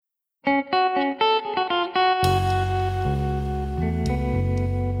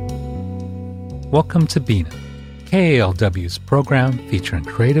Welcome to Bina, KALW's program featuring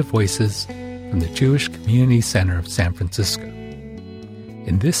creative voices from the Jewish Community Center of San Francisco.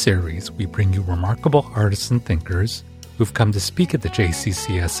 In this series, we bring you remarkable artists and thinkers who've come to speak at the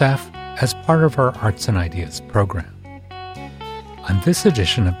JCCSF as part of our Arts and Ideas program. On this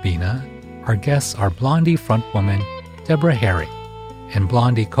edition of Bina, our guests are Blondie frontwoman Deborah Harry and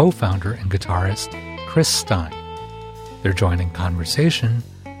Blondie co-founder and guitarist Chris Stein. They're joined in conversation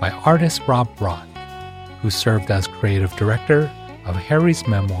by artist Rob Roth, who served as creative director of Harry's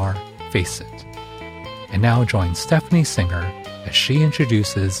memoir, Face It, and now joins Stephanie Singer as she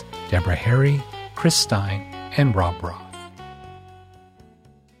introduces Deborah Harry, Chris Stein, and Rob Roth.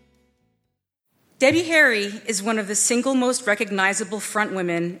 Debbie Harry is one of the single most recognizable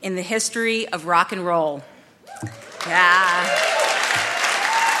frontwomen in the history of rock and roll. Yeah.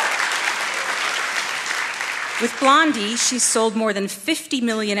 With Blondie, she's sold more than 50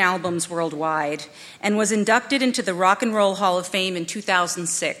 million albums worldwide and was inducted into the Rock and Roll Hall of Fame in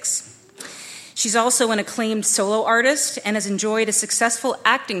 2006. She's also an acclaimed solo artist and has enjoyed a successful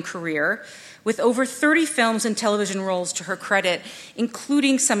acting career with over 30 films and television roles to her credit,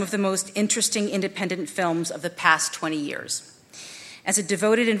 including some of the most interesting independent films of the past 20 years. As a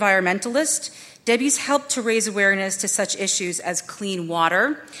devoted environmentalist, Debbie's helped to raise awareness to such issues as clean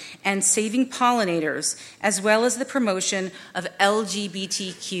water and saving pollinators, as well as the promotion of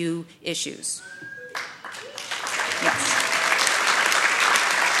LGBTQ issues. Yes.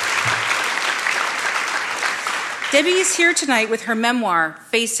 Debbie is here tonight with her memoir,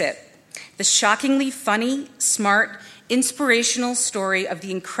 Face It, the shockingly funny, smart, inspirational story of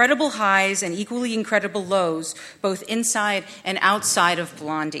the incredible highs and equally incredible lows, both inside and outside of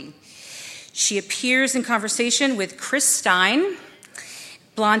Blondie. She appears in conversation with Chris Stein,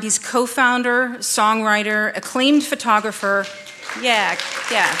 Blondie's co-founder, songwriter, acclaimed photographer,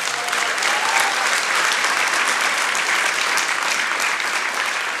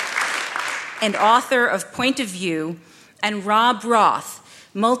 and author of Point of View, and Rob Roth,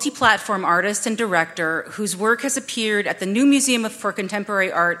 multi-platform artist and director whose work has appeared at the New Museum for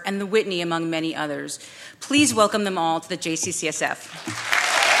Contemporary Art and the Whitney, among many others. Please welcome them all to the JCCSF.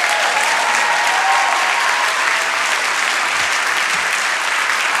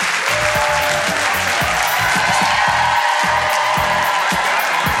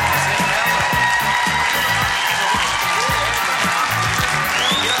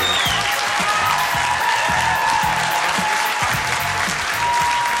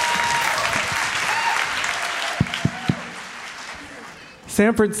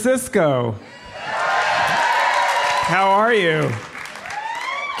 San Francisco. How are you?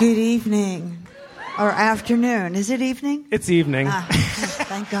 Good evening. Or afternoon. Is it evening? It's evening.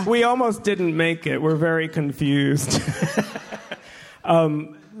 Thank God. We almost didn't make it. We're very confused.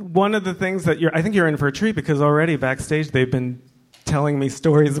 One of the things that I think you're in for a treat, because already backstage they've been telling me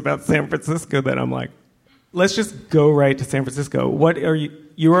stories about San Francisco that I'm like, let's just go right to San Francisco. What are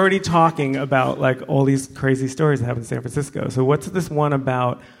you're already talking about, like, all these crazy stories that happen in San Francisco. So what's this one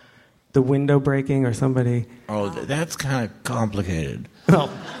about the window breaking or somebody? Oh, that's kind of complicated.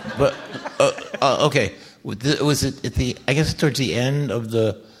 Well, but okay, was it at the? I guess towards the end of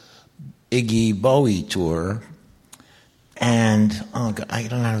the Iggy Bowie tour, and God, I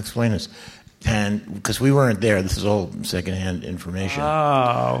don't know how to explain this, and because we weren't there, this is all secondhand information.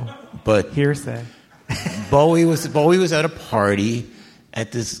 Oh, but hearsay. Bowie was at a party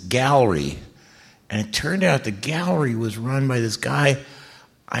at this gallery, and it turned out the gallery was run by this guy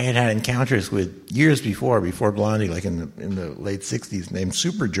I had encounters with years before Blondie, like in the late 60s, named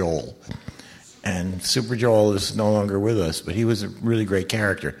Super Joel. And Super Joel is no longer with us, but he was a really great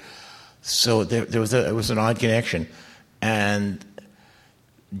character. So it was an odd connection. And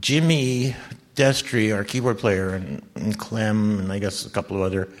Jimmy Destry, our keyboard player, and Clem, and I guess a couple of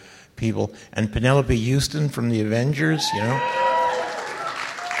other people, and Penelope Houston from the Avengers,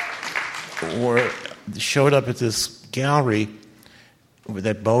 showed up at this gallery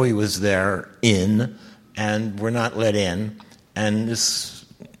that Bowie was there in, and were not let in, and this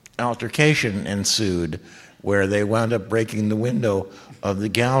altercation ensued where they wound up breaking the window of the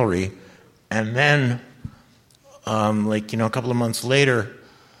gallery, and then a couple of months later,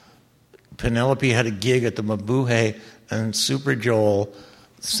 Penelope had a gig at the Mabuhay, and Super Joel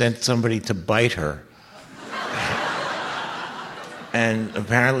sent somebody to bite her. And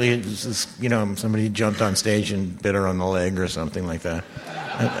apparently it was this, somebody jumped on stage and bit her on the leg or something like that.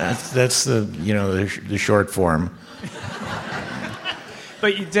 That's the short form.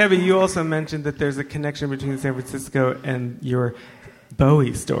 But Debbie, you also mentioned that there's a connection between San Francisco and your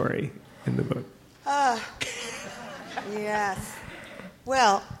Bowie story in the book. Yes.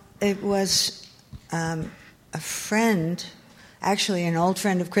 Well, it was a friend, actually an old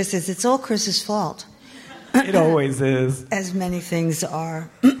friend of Chris's. It's all Chris's fault. It always is. As many things are.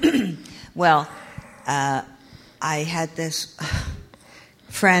 Well, I had this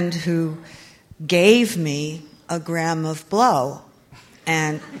friend who gave me a gram of blow.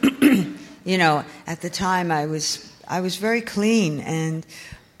 And, at the time I was very clean, and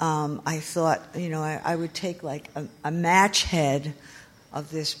I thought, I would take like a match head of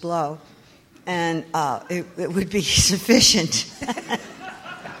this blow, and it would be sufficient.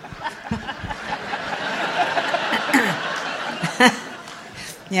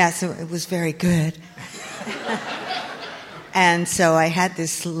 Yeah, so it was very good. And so I had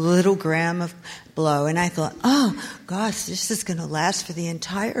this little gram of blow, and I thought, oh, gosh, this is going to last for the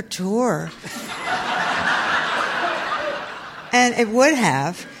entire tour. And it would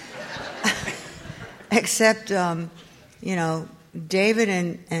have, except, David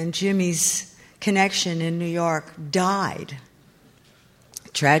and Jimmy's connection in New York died,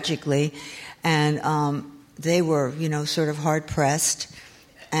 tragically, and they were, sort of hard-pressed.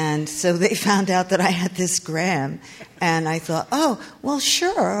 And so they found out that I had this gram, and I thought, oh, well,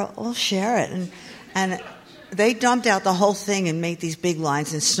 sure, I'll share it. And they dumped out the whole thing and made these big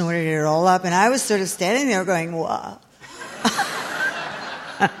lines and snorted it all up, and I was sort of standing there going, wow.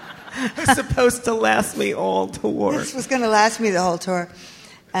 It's supposed to last me all tour. This was going to last me the whole tour.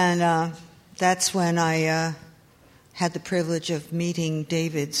 And that's when I had the privilege of meeting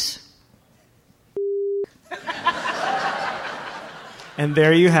David's. And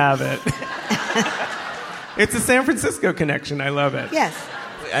there you have it. It's a San Francisco connection. I love it. Yes.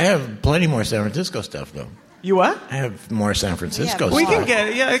 I have plenty more San Francisco stuff, though. You what? I have more San Francisco Yeah, We stuff. can get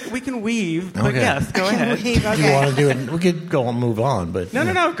it. Yeah, we can weave. But Okay. yes, go ahead. If you want to do it, we could go and move on. But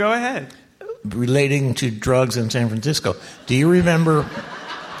No. Go ahead. Relating to drugs in San Francisco, do you remember?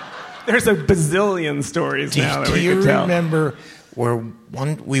 There's a bazillion stories now that Do we you could tell. remember where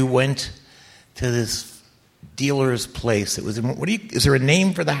we went to this dealer's place? It was. Is there a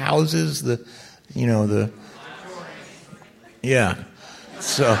name for the houses? Yeah.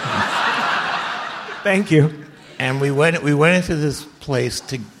 So. Thank you. And we went into this place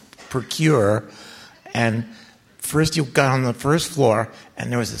to procure, and first you got on the first floor,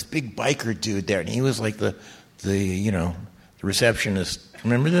 and there was this big biker dude there, and he was like the receptionist.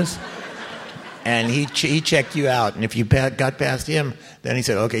 Remember this? And he checked you out, and if you got past him, then he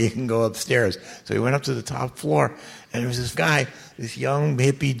said, okay, you can go upstairs. So he went up to the top floor, and there was this guy, this young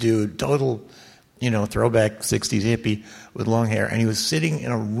hippie dude, total, throwback 60s hippie with long hair, and he was sitting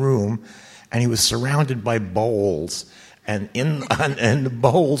in a room, and he was surrounded by bowls, and and the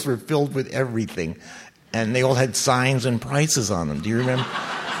bowls were filled with everything, and they all had signs and prices on them. Do you remember?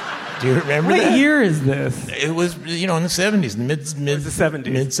 What What year is this? It was, in the 70s, the mid the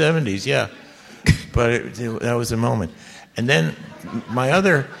 70s. Mid 70s, yeah. But that was a moment. And then my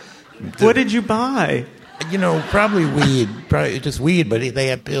other... What did you buy? Probably weed. Probably just weed, but they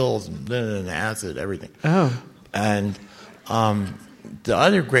had pills and acid, everything. Oh. And the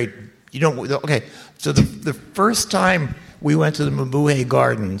other great... okay, so the first time we went to the Mabuhay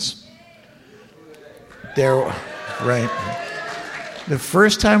Gardens, right... The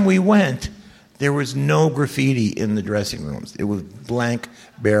first time we went, there was no graffiti in the dressing rooms. It was blank,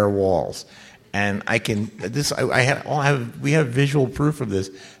 bare walls. And we have visual proof of this.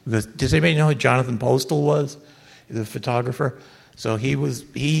 Does anybody know who Jonathan Postal was? The photographer? So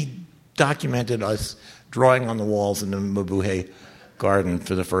he documented us drawing on the walls in the Mabuhay Garden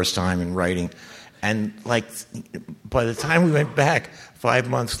for the first time and writing. And by the time we went back 5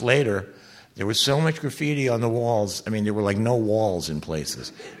 months later, there was so much graffiti on the walls. I mean, there were no walls in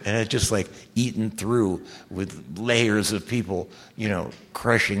places. And it just eaten through with layers of people,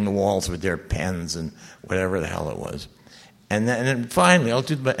 crushing the walls with their pens and whatever the hell it was. And then finally,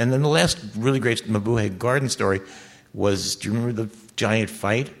 and then the last really great Mabuhay Garden story was, do you remember the giant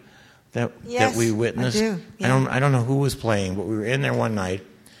fight that we witnessed? I do. Yeah. I don't know who was playing, but we were in there one night,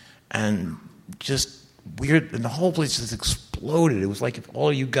 and just weird, and the whole place just exploded. It was like if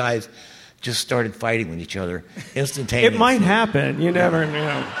all you guys just started fighting with each other instantaneously. It might happen. You never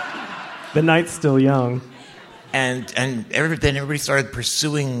know. The night's still young. And then everybody started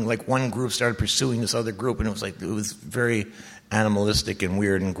pursuing, one group started pursuing this other group, and it was very animalistic and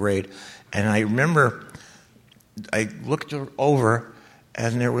weird and great. And I remember I looked over,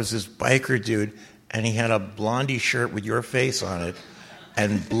 and there was this biker dude, and he had a Blondie shirt with your face on it,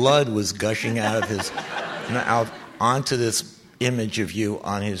 and blood was gushing out of out onto this image of you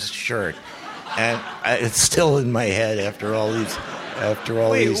on his shirt. And it's still in my head after all these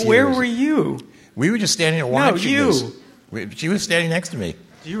years. Where were you? We were just standing there watching you. this. She was standing next to me.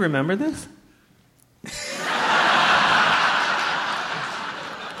 Do you remember this?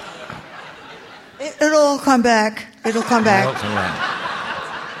 It'll come back. It'll come back.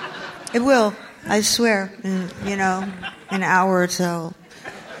 Right. It will. I swear. In an hour or so.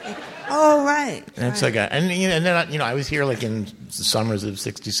 Oh, right. And it's right. and then I was here like in the summers of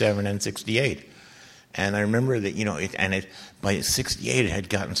 '67 and '68, and I remember that by '68 it had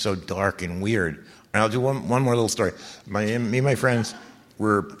gotten so dark and weird. And I'll do one more little story. Me and my friends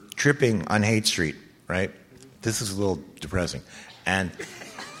were tripping on Haight Street, right? This is a little depressing, and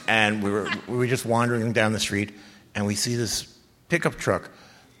we were just wandering down the street, and we see this pickup truck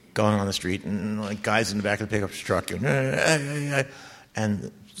going on the street, and like guys in the back of the pickup truck,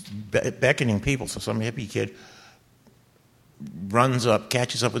 and beckoning people. So some hippie kid runs up,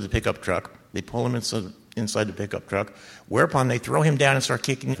 catches up with the pickup truck. They pull him inside the pickup truck, whereupon they throw him down and start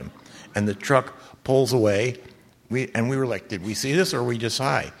kicking him. And the truck pulls away. We were like, did we see this or were we just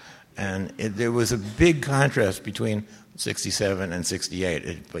high? And there was a big contrast between '67 and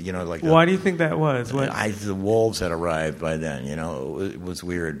 '68. Why do you think that was? The wolves had arrived by then. It was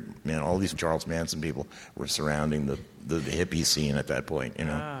weird. All these Charles Manson people were surrounding the hippie scene at that point.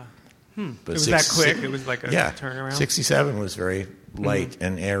 But it was that quick. It was like a turnaround. '67 was very light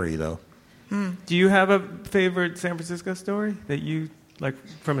and airy, though. Do you have a favorite San Francisco story that you like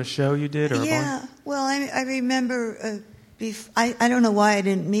from a show you did? Or Well, I remember. I don't know why I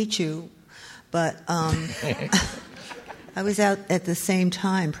didn't meet you, but I was out at the same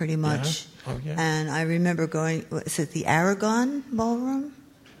time, pretty much. Yeah. Oh, yeah. And I remember going. Was it the Aragon Ballroom?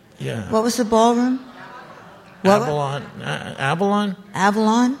 Yeah. What was the ballroom? Avalon. Avalon?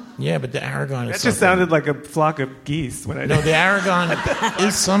 Avalon? Yeah, but the Aragon is That just sounded like a flock of geese when I No, the Aragon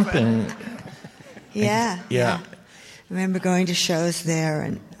is something. Yeah. Yeah. I remember going to shows there,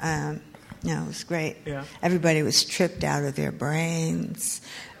 and it was great. Yeah. Everybody was tripped out of their brains,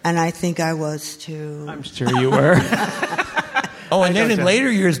 and I think I was too. I'm sure you were. And then in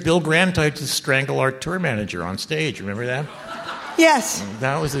later years, Bill Graham tried to strangle our tour manager on stage. Remember that? Yes.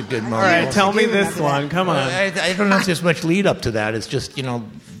 That was a good moment. All right, tell me this remember one. that. Come on. I don't know if there's much lead up to that. It's just,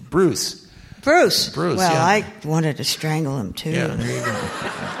 Bruce. Bruce. Well, yeah. I wanted to strangle him too. Yeah, there you go.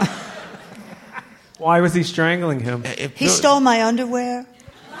 Why was he strangling him? He stole my underwear.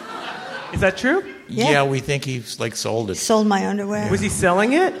 Is that true? Yeah, we think he's sold it. Sold my underwear. Was he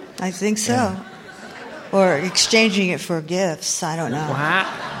selling it? I think so. Or exchanging it for gifts. I don't know.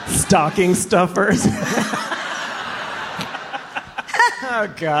 Wow. Stocking stuffers. Oh,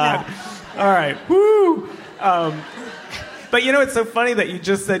 God. All right. Woo. But it's so funny that you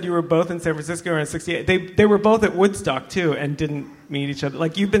just said you were both in San Francisco in '68. They were both at Woodstock, too, and didn't meet each other.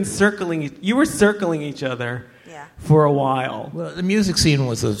 Like, you were circling each other for a while. Well, the music scene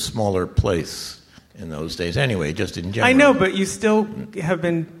was a smaller place in those days anyway, just in general. I know, but you still have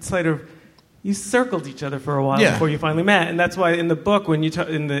been you circled each other for a while before you finally met. And that's why in the book,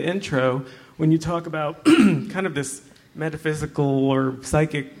 in the intro, when you talk about kind of this metaphysical or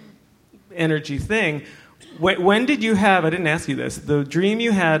psychic energy thing, when did you have, I didn't ask you this, the dream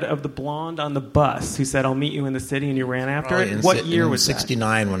you had of the blonde on the bus who said, I'll meet you in the city, and you ran after it? What year was that?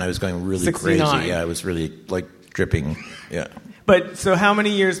 '69 when I was going really 69. crazy. Yeah, I was really dripping. Yeah. But so how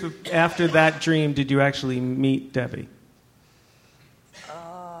many years after that dream did you actually meet Debbie?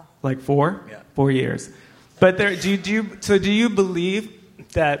 4? Yeah. 4 years. But do you believe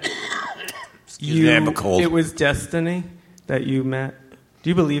that I have a cold. it was destiny that you met? Do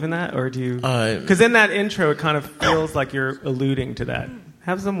you believe in that, or do you? Because in that intro, it kind of feels like you're alluding to that.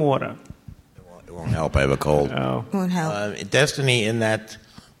 Have some water. It won't help. I have a cold. Oh, Won't help. Destiny in that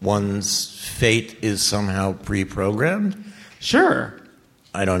one's fate is somehow pre-programmed. sure.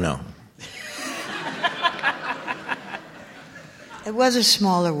 I don't know. It was a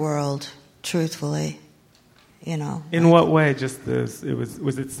smaller world, truthfully. In what way? Just this?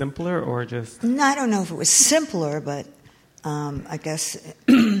 Was it simpler, or just? No, I don't know if it was simpler, but I guess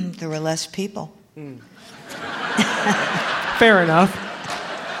there were less people. Fair enough.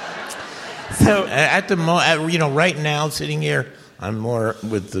 So At the right now, sitting here, I'm more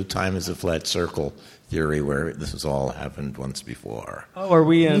with the time is a flat circle theory, where this has all happened once before. are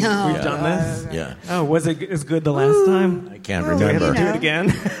we? No. We've done this. Yeah, Oh, was it as good the last time? I can't Do we have to remember. do it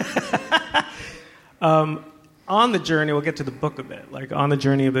again? On the journey, we'll get to the book a bit. Like, on the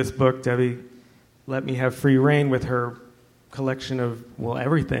journey of this book, Debbie let me have free reign with her collection of,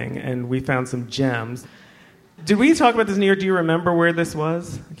 everything, and we found some gems. Did we talk about this in here? Do you remember where this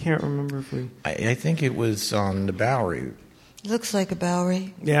was? I can't remember if we... I think it was on the Bowery, Looks like a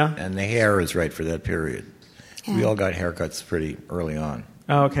Bowery. Yeah? and the hair is right for that period. We Yeah. all got haircuts pretty early on.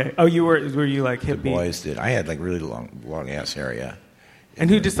 Oh, okay. Oh, were you like The hippie? boys did. I had really long ass hair. Yeah. And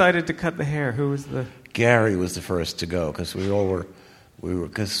who decided to cut the hair? Who was the... Gary was the first to go because we all were we were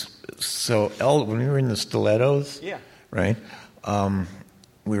when we were in the Stilettos, Yeah. right?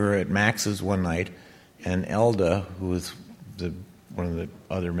 We were at Max's one night, and Elda, who was one of the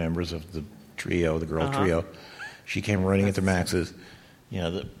other members of the trio, the girl trio, she came running into Max's,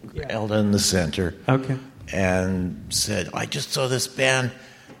 Elda in the center, Okay. and said, "I just saw this band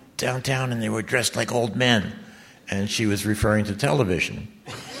downtown, and they were dressed like old men," and she was referring to television.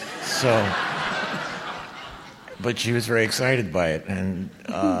 So. But she was very excited by it, and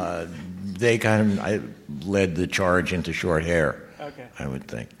I led the charge into short hair. Okay. I would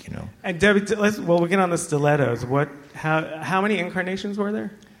think, And Debbie, we'll get on the Stilettos. How many incarnations were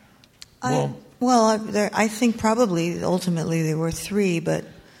there? I think probably ultimately there were 3, but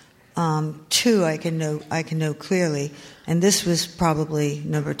 2 I can know clearly, and this was probably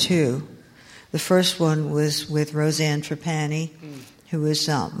number 2. The first one was with Roseanne Trapani, who was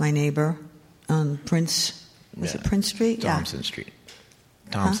my neighbor on Prince. Was it Prince Street? Thompson Street.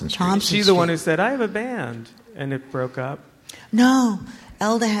 Thompson Street. Thompson She's the one who said, "I have a band," and it broke up. No,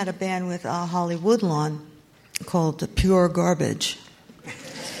 Elda had a band with Holly Woodlawn called Pure Garbage.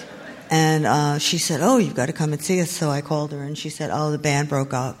 And she said, "Oh, you've got to come and see us." So I called her, and she said, "Oh, the band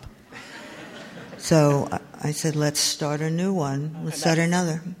broke up." So I said, "Let's start a new one. Let's start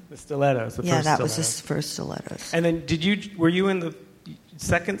another." The Stilettos. The Yeah, first that was Stilettos. the first Stilettos. And then were you in the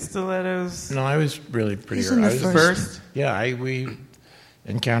second Stilettos? No, I was really pretty He's in early. the I was first? Yeah, we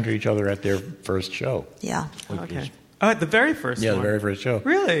encountered each other at their first show. Yeah, Okay. Oh, at the very first Yeah, one? the very first show.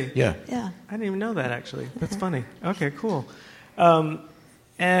 Really? Yeah. yeah. I didn't even know that, actually. That's funny. Okay, cool.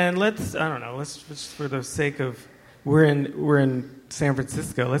 And let's just for the sake of, we're in San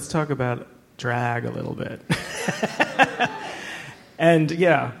Francisco, let's talk about drag a little bit. And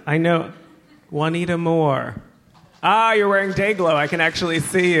yeah, I know, Juanita Moore. You're wearing Dayglow. I can actually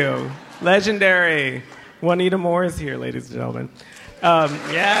see you. Legendary. Juanita Moore is here, ladies and gentlemen.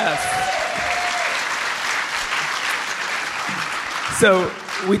 Yes. So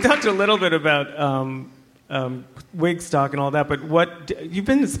we talked a little bit about wig stock and all that, but you've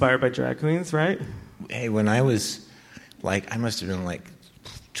been inspired by drag queens, right? Hey, when I was I must have been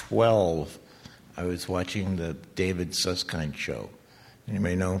 12, I was watching the David Susskind show.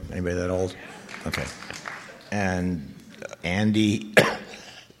 Anybody know? Anybody that old? Okay. And Andy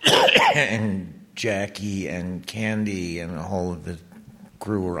and Jackie and Candy and the whole of the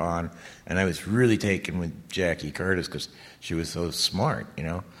crew were on, and I was really taken with Jackie Curtis because she was so smart,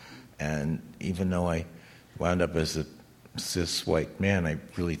 And even though I wound up as a cis white man, I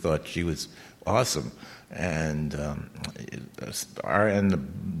really thought she was awesome. And the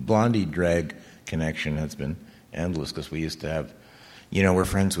Blondie drag connection has been endless because we used to have, we're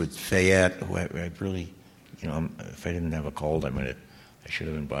friends with Fayette, who I really, if I didn't have a cold, I should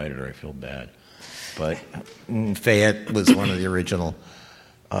have invited her. I feel bad. But Fayette was one of the original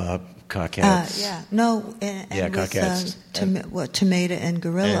Cockettes. Yeah, no, and Cockettes. Tomato and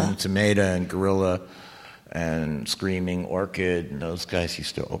Gorilla. And Tomato and Gorilla and Screaming Orchid, and those guys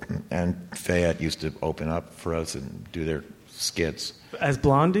used to open, and Fayette used to open up for us and do their skits. As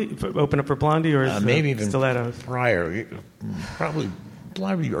Blondie? Open up for Blondie or as maybe even Stilettos? prior, probably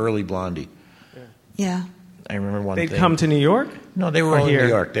early Blondie. Yeah. I remember one They'd thing. come to New York? No, they were all in New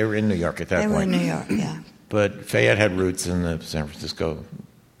York. They were in New York at that They point. were in New York, yeah. But Fayette had roots in the San Francisco,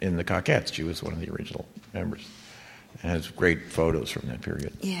 in the Cockettes. She was one of the original members. And has great photos from that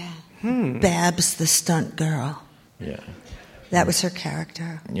period. Yeah. Babs the stunt girl. Yeah. That was her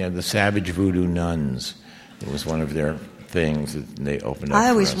character. Yeah, the Savage Voodoo Nuns. It was one of their things that they opened up I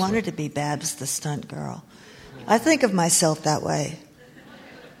always for us. wanted to be Babs the stunt girl. I think of myself that way.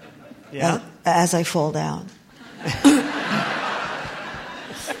 Yeah. As I fall down.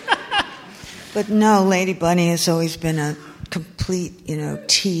 But no, Lady Bunny has always been a complete,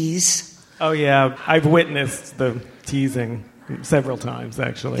 tease. Oh, yeah. I've witnessed the teasing several times,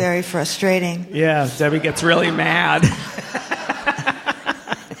 actually. Very frustrating. Yeah, Debbie gets really mad.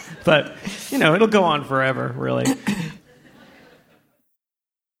 But, it'll go on forever, really.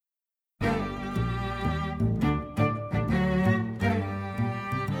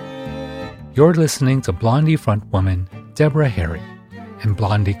 You're listening to Blondie frontwoman Deborah Harry and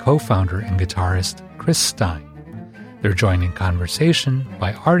Blondie co-founder and guitarist Chris Stein. They're joined in conversation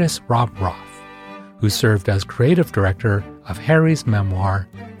by artist Rob Roth, who served as creative director of Harry's memoir,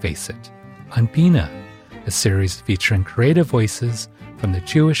 Face It, on Bina, a series featuring creative voices from the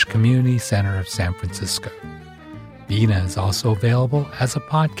Jewish Community Center of San Francisco. Bina is also available as a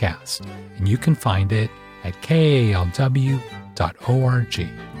podcast, and you can find it at kalw.org.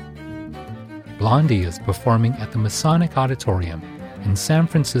 Blondie is performing at the Masonic Auditorium in San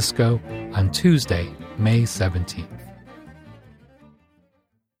Francisco on Tuesday, May 17th.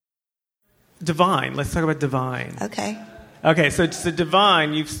 Divine. Let's talk about Divine. Okay. Okay, so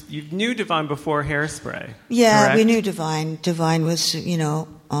Divine, you knew Divine before Hairspray. Yeah, correct? we knew Divine. Divine was,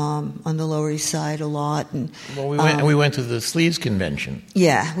 on the Lower East Side a lot, and Well, we went to the Sleaze convention.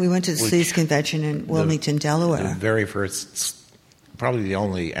 yeah, we went to the Which- Sleaze convention in Wilmington, The Delaware. very first, probably the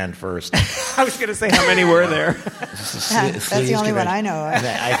only and first. I was going to say how many were there. That's the only one I know of. And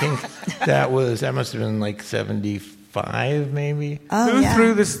I think that must have been like 75, maybe. Oh, Who yeah.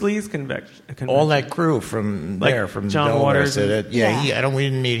 threw the Sleaze convention? All that crew from Like there, from John Delaware, Waters said and- it. Yeah. We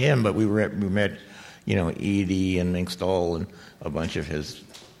didn't meet him, but we met, Edie and Mink Stoll and a bunch of his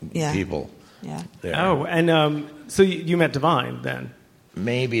Yeah. people. Yeah. There. Oh, and so you met Divine then?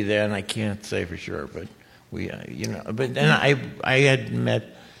 Maybe then, I can't say for sure, but but then I had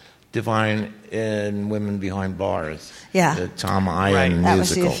met Divine in Women Behind Bars. Yeah. The Tom Right. Ian That was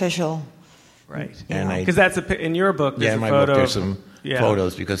the musical. official. Right. And Yeah. Because that's in your book. There's Yeah, in a my photo book there's of- some yeah.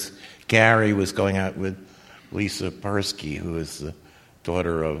 photos because Gary was going out with Lisa Persky, who is the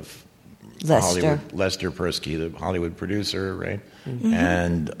daughter of Lester Persky, the Hollywood producer, right? Mm-hmm.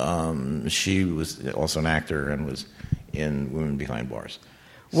 And she was also an actor and was in Women Behind Bars.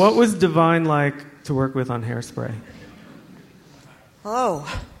 What was Divine like to work with on Hairspray?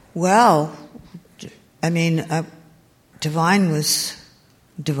 Oh, well, I mean, Divine was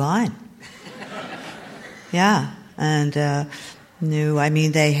divine. Yeah, and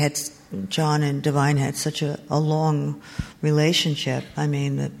John and Divine had such a long relationship. I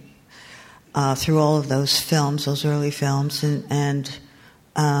mean, through all of those films, those early films, and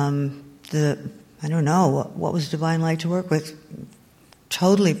I don't know, what was Divine like to work with?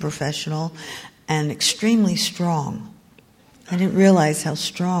 Totally professional and extremely strong. I didn't realize how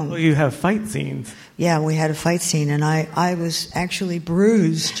strong. Well, you have fight scenes. Yeah, we had a fight scene, and I was actually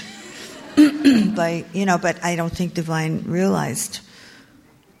bruised but I don't think Divine realized.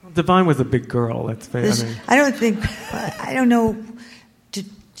 Divine was a big girl. That's fair. I don't know. Did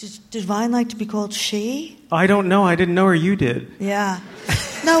Divine like to be called she? I don't know. I didn't know her. You did. Yeah.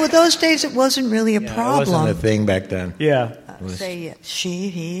 No, with those days it wasn't really a Yeah, problem. it wasn't a thing back then. Yeah. Say she,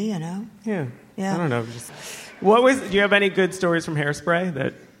 he, Yeah. Yeah. I don't know. Do you have any good stories from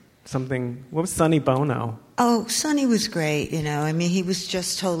Hairspray? What was Sonny Bono? Oh, Sonny was great, I mean, he was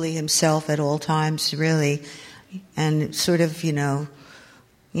just totally himself at all times, really. And sort of, a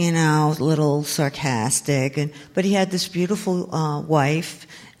little sarcastic. But he had this beautiful wife,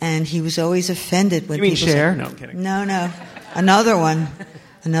 and he was always offended when You mean people Cher? said, No, I'm kidding. No. Another one.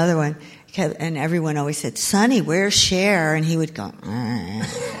 And everyone always said, Sonny, where's Cher? And he would go,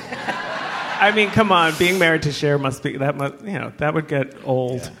 I mean, come on. Being married to Cher that would get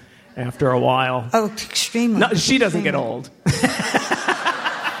old after a while. Oh, extremely. No, she doesn't get extremely. old.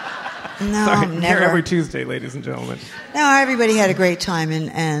 No, Sorry, here never. every Tuesday, ladies and gentlemen. No, everybody had a great time,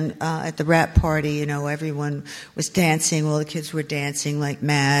 and at the rap party, everyone was dancing. All the kids were dancing like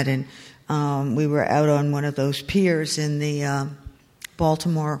mad, and we were out on one of those piers in the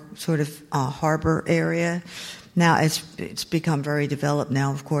Baltimore sort of harbor area. Now it's become very developed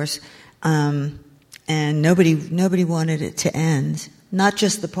now, of course, and nobody wanted it to end. Not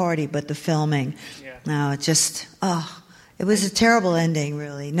just the party, but the filming. Yeah. No, it was a terrible ending,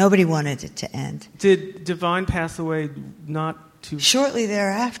 really. Nobody wanted it to end. Did Divine pass away not too... Shortly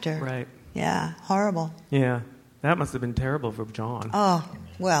thereafter. Right. Yeah, horrible. Yeah. That must have been terrible for John. Oh,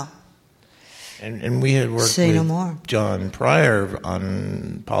 well, And we had worked Say no with more. John Pryor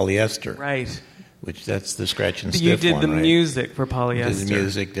on Polyester. Right. Which that's the Scratch and Stiff You did one, the right? music for Polyester. Did the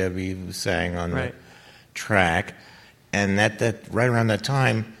music Debbie sang on Right. the track. And that right around that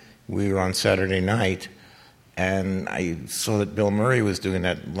time, we were on Saturday night, and I saw that Bill Murray was doing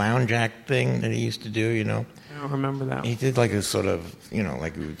that lounge act thing that he used to do, I don't remember that. He did like a sort of,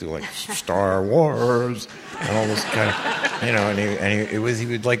 like he would do like Star Wars and all this kind of, and he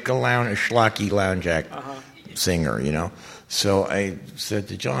would like a schlocky lounge act singer, So I said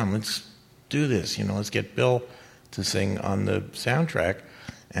to John, let's do this, let's get Bill to sing on the soundtrack.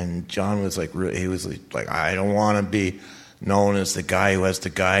 And John was like, I don't want to be known as the guy who has the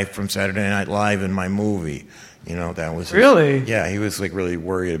guy from Saturday Night Live in my movie. That was Really? Yeah, he was like really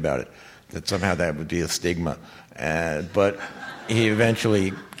worried about it, that somehow that would be a stigma. But he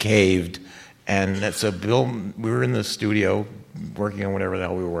eventually caved, and so Bill, we were in the studio working on whatever the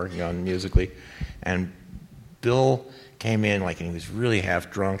hell we were working on musically, and Bill came in and he was really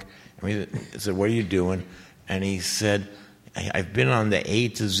half drunk, and we said, "What are you doing?" And he said, I've been on the A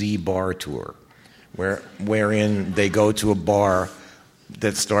to Z bar tour, wherein they go to a bar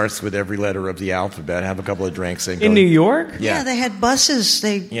that starts with every letter of the alphabet. Have a couple of drinks and go. In New York? Yeah. They had buses.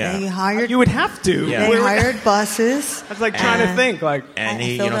 They hired. You would have to. Yeah. They hired buses. I was like trying to think, like, And I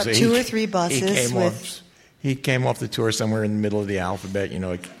he, filled up so 2 he- or 3 buses he came off the tour somewhere in the middle of the alphabet,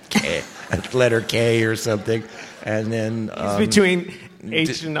 a letter K or something, and then it's between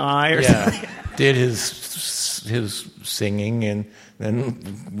H and I or something. did his singing and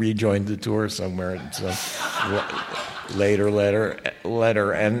then rejoined the tour somewhere. So later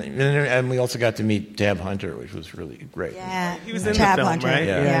letter, and we also got to meet Tab Hunter, which was really great. Yeah, He was in Tab the film, Hunter. right?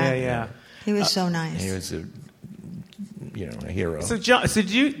 Yeah. Yeah. He was so nice. He was a hero. So, John,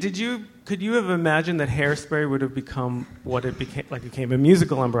 could you have imagined that Hairspray would have become what it became? Like, it became a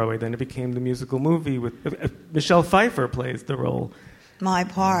musical on Broadway, then it became the musical movie with Michelle Pfeiffer plays the role. My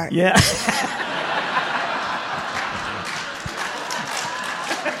part. Yeah.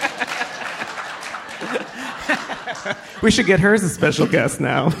 We should get her as a special guest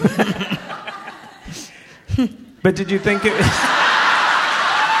now. But did you think it?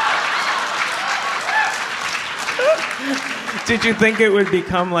 Did you think it would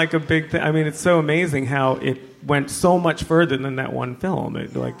become like a big thing? I mean, it's so amazing how it went so much further than that one film.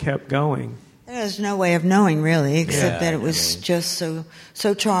 It like kept going. There's no way of knowing, really, except that it was just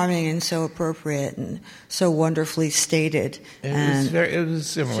so charming and so appropriate and so wonderfully stated. It was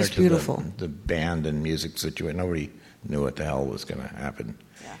similar just to beautiful. the band and music situation. Nobody knew what the hell was going to happen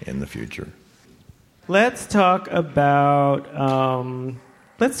in the future. Let's talk about.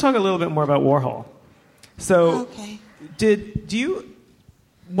 Let's talk a little bit more about Warhol. So, Okay.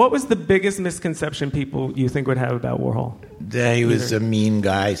 What was the biggest misconception people you think would have about Warhol? That he was a mean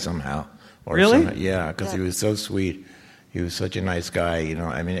guy somehow. Or Really? Yeah, because he was so sweet. He was such a nice guy.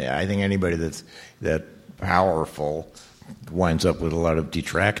 I mean, I think anybody that's that powerful winds up with a lot of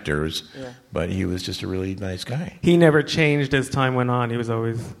detractors. Yeah. But he was just a really nice guy. He never changed as time went on. He was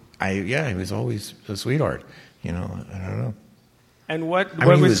always. He was always a sweetheart. I don't know. And what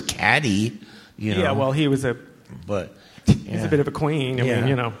he was catty. Yeah, well, he was But he's a bit of a queen. I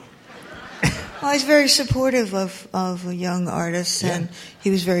mean, Well, he's very supportive of young artists, and he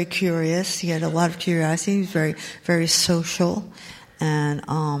was very curious. He had a lot of curiosity. He was very, very social, and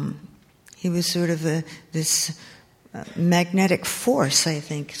he was sort of this magnetic force, I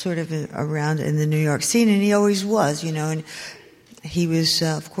think, sort of around in the New York scene, and he always was, and he was,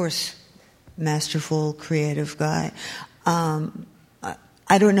 of course, masterful, creative guy.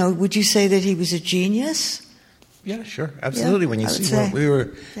 I don't know, would you say that he was a genius? Yeah, sure, absolutely. When you see what we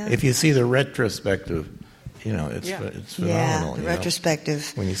were, if you see the retrospective, it's phenomenal. Yeah, the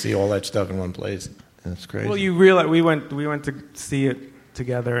retrospective. When you see all that stuff in one place, it's crazy. Well, you realize we went to see it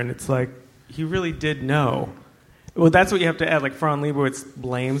together, and it's like he really did know. Well, that's what you have to add. Like Fran Lebowitz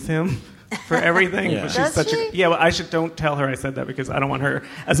blames him for everything. Yeah. But she's such a well. Don't tell her I said that because I don't want her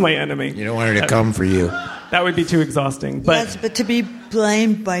as my enemy. You don't want her to come for you. That would be too exhausting. But Yes, but to be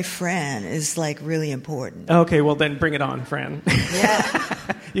blamed by Fran is like really important. okay, well then bring it on, Fran. Yeah,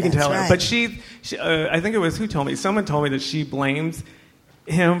 You can That's tell her. right. But she I think it was who told me. Someone told me that she blames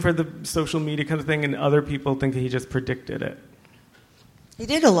him for the social media kind of thing, and other people think he just predicted it. he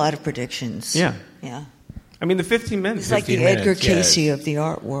did a lot of predictions. Yeah. Yeah. I mean, the 15 minutes. He's like the 15 Edgar minutes, yeah. Casey of the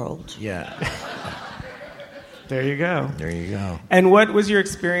art world. Yeah, There you go. there you go. And what was your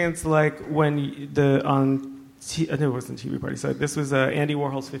experience like when no, it wasn't TV Party. So this was Andy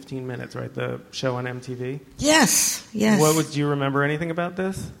Warhol's 15 Minutes, right? The show on MTV. Yes, yes. Do you remember anything about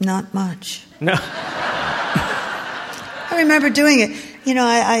this? Not much. No. I remember doing it.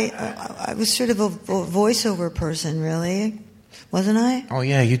 I was sort of a voiceover person, really, wasn't I? Oh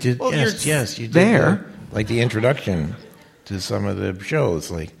yeah, you did. Well, yes, you did. there. Like the introduction to some of the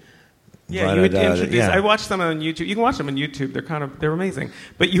shows, like. Yeah, you would introduce. I watched some on YouTube. You can watch them on YouTube. They're amazing.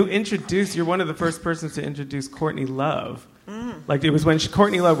 But you're one of the first persons to introduce Courtney Love. Like it was when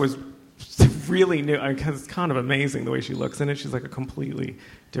Courtney Love was really new. Because it's kind of amazing the way she looks in it. She's like a completely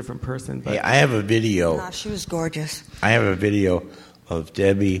different person. But Hey, I have a video. Oh, she was gorgeous. I have a video of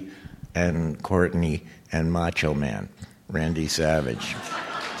Debbie and Courtney and Macho Man, Randy Savage.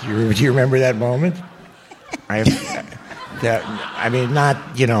 Do you remember that moment?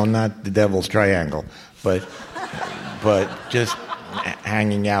 Not the Devil's Triangle, but just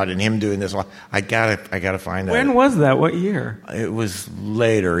hanging out and him doing this. I gotta find out. when was that? What year? It was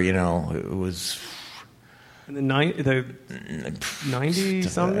later. It was In the 90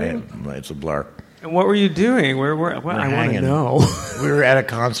 something. It's a blur. And what were you doing? Where were? Well, I want to hanging. know. We were at a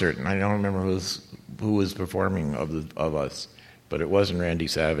concert, and I don't remember who was performing of us, but it wasn't Randy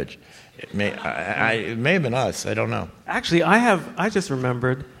Savage. It may have been us. I don't know. Actually, I just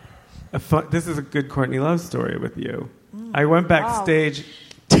remembered. This is a good Courtney Love story with you. I went backstage.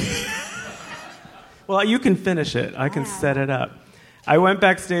 Well, you can finish it. I can set it up. I went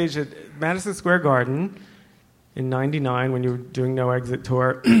backstage at Madison Square Garden in '99 when you were doing No Exit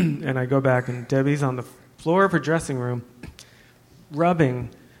Tour, and I go back, and Debbie's on the floor of her dressing room rubbing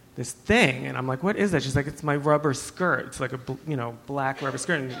this thing, and I'm like, what is that? She's like, it's my rubber skirt. It's like a black rubber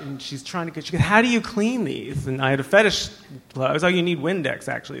skirt, and she's trying to get. She goes, how do you clean these? And I had a fetish. I was like, you need Windex.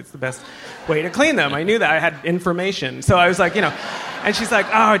 Actually, it's the best way to clean them. I knew that. I had information, so I was like, And she's like,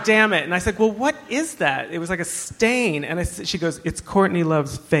 oh damn it. And I said, well, what is that? It was like a stain. And she goes, it's Courtney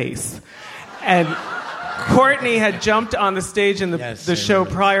Love's face. And Courtney had jumped on the stage in the show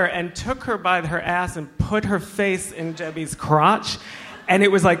prior and took her by her ass and put her face in Debbie's crotch. And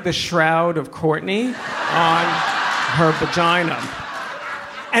it was like the shroud of Courtney on her vagina.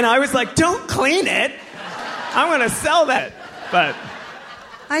 And I was like, don't clean it. I'm going to sell that. But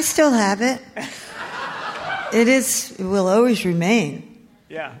I still have it. It will always remain.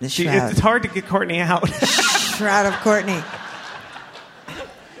 Yeah. The shroud. It's hard to get Courtney out. Shroud of Courtney.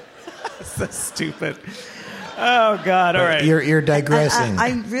 So stupid. Oh, God. All right. You're digressing.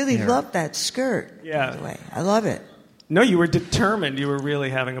 I really love that skirt. Yeah. By the way. I love it. No, you were determined. You were really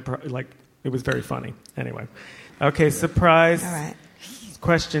having it was very funny. Anyway. Okay, surprise. All right.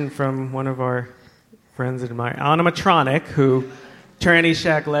 Question from one of our friends at my animatronic, who, Tranny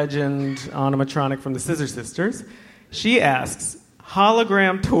Shack legend, animatronic from the Scissor Sisters. She asks,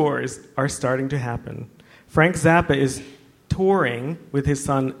 hologram tours are starting to happen. Frank Zappa is touring with his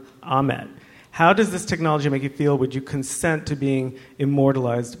son Ahmet. How does this technology make you feel? Would you consent to being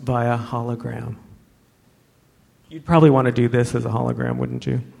immortalized via hologram? You'd probably want to do this as a hologram, wouldn't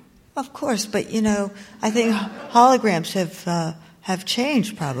you? Of course, but I think holograms have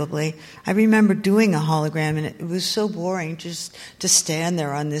changed probably. I remember doing a hologram, and it was so boring just to stand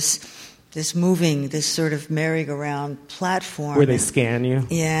there on this moving, this sort of merry-go-round platform. Where they scan you?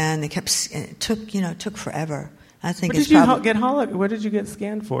 Yeah, and it took forever. I think What did you get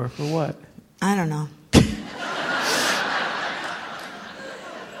scanned for? For what? I don't know.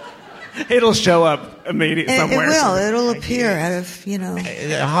 It'll show up immediately somewhere. It will. It'll appear out of, The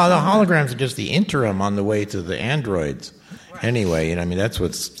holograms are just the interim on the way to the androids. Right. Anyway,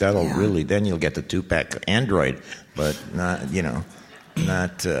 really, then you'll get the 2-pack android, but not.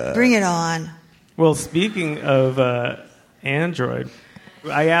 Bring it on. Well, speaking of android,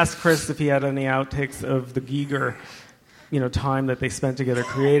 I asked Chris if he had any outtakes of the Giger, time that they spent together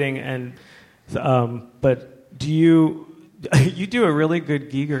creating, and but do you? You do a really good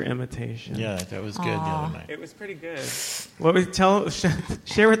Giger imitation. Yeah, that was good the other night. It was pretty good.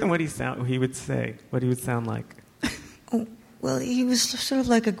 Share with them what he would say, what he would sound like. Well, he was sort of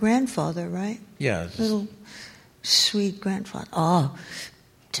like a grandfather, right? Yeah. Little sweet grandfather. Oh,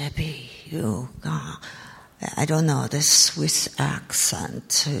 Debbie, I don't know, the Swiss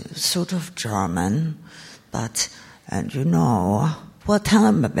accent, sort of German, but, well, tell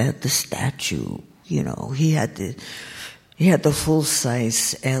him about the statue. He had the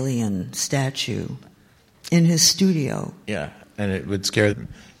full-size alien statue in his studio. Yeah, and it would scare them.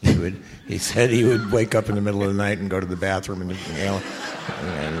 He said he would wake up in the middle of the night and go to the bathroom and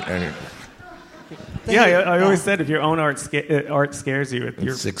I always said if your own art scares you,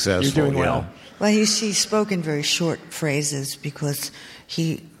 you're successful. You're doing well. Well, he spoke in very short phrases because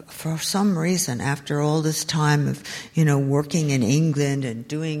he, for some reason, after all this time of working in England and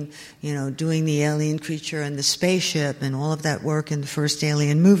doing the alien creature and the spaceship and all of that work in the first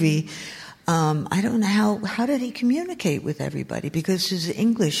Alien movie, I don't know how did he communicate with everybody, because his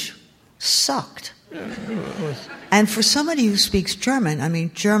English sucked. And for somebody who speaks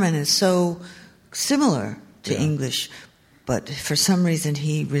German, German is so similar to English, but for some reason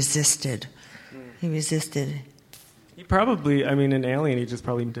he resisted. He resisted. He probably, in Alien, he just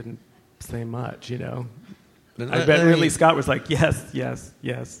probably didn't say much, I bet Ridley Scott was like, yes, yes,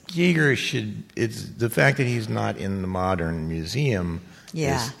 yes. Giger it's the fact that he's not in the modern museum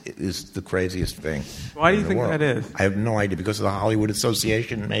is the craziest thing. Why do you think that is? I have no idea. Because of the Hollywood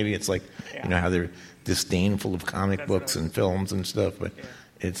Association, maybe it's like, how they're disdainful of comic books and films and stuff, but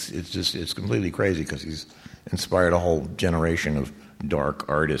it's completely crazy because he's inspired a whole generation of dark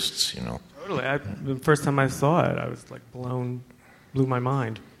artists, Totally. The first time I saw it, I was like blew my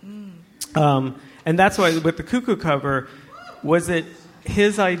mind. And that's why with the Cuckoo cover, was it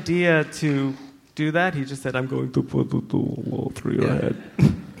his idea to do that? He just said, "I'm going to put the wall through your head."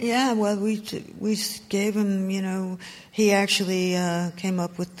 Yeah, well, we gave him, he actually came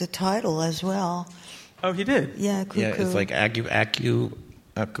up with the title as well. Oh, he did? Yeah, Cuckoo. Yeah, it's like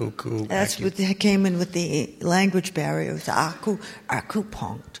Cuckoo. That's what came in with the language barrier. It was Aku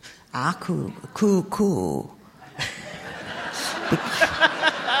Punkt. Aku, Cuckoo.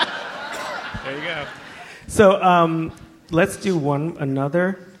 There you go. So let's do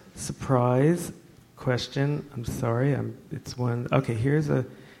another surprise question. I'm sorry. It's one. Okay, here's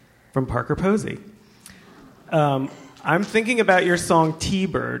from Parker Posey. I'm thinking about your song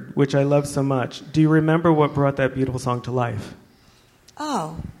T-Bird, which I love so much. Do you remember what brought that beautiful song to life?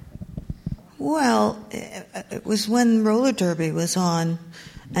 Oh, well, it was when roller derby was on,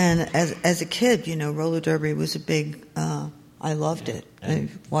 and as a kid, roller derby was a big. I loved it. I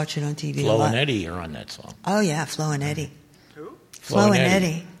watch it on TV. Flo and Eddie are on that song. Oh yeah, Flo and Eddie. Who? Flo and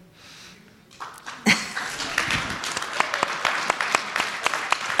Eddie.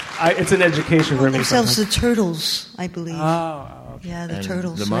 It's an education for me. Themselves the Turtles, I believe. Oh, okay. Yeah, the And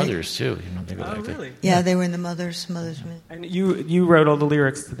Turtles. the Mothers too. They go Oh, like that. really? Yeah, they were in the Mothers. And you wrote all the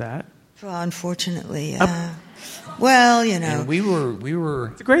lyrics to that. Well, unfortunately, well, And we were.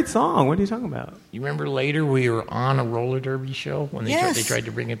 It's a great song. What are you talking about? You remember later we were on a roller derby show when they tried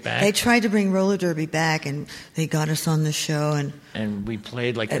to bring it back. They tried to bring roller derby back, and they got us on the show, and we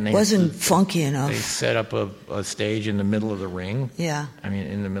played like it wasn't funky They enough. set up a stage in the middle of the ring. Yeah, I mean,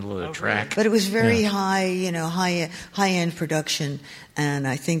 in the middle of the track. but it was very Yeah. high end production, and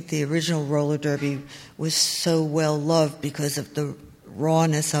I think the original roller derby was so well loved because of the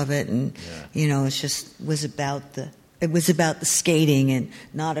rawness of it, and was about the skating and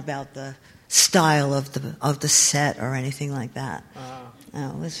not about the style of the set or anything like that.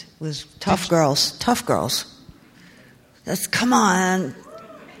 No, it was tough girls. Come on,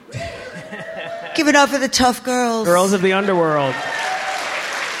 give it up for the tough girls. Girls of the Underworld.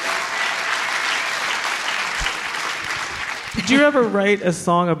 Did you ever write a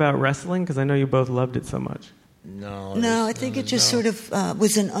song about wrestling? Because I know you both loved it so much. No, I think it just sort of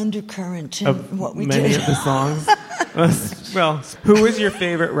was an undercurrent in Of what we many did. of the songs. Well, who is your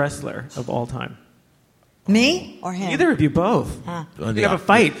favorite wrestler of all time? Me or him? Either of you, both. You have a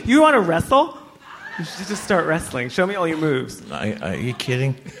fight. You want to wrestle? You should just start wrestling. Show me all your moves. Are you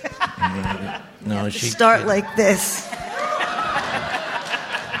kidding? No, she Start like this.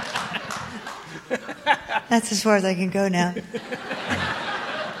 That's as far as I can go now.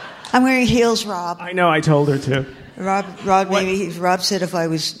 I'm wearing heels, Rob. I know, I told her to. Rob said if I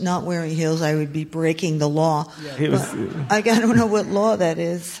was not wearing heels, I would be breaking the law. It was I don't know what law that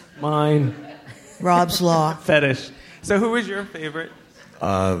is. mine. Rob's law. Fetish. So who was your favorite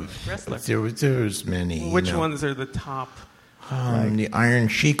wrestler? There was many. Which ones are the top? The Iron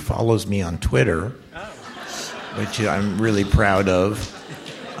Sheik follows me on Twitter, which I'm really proud of.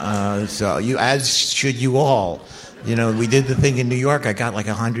 So as should you all. We did the thing in New York. I got like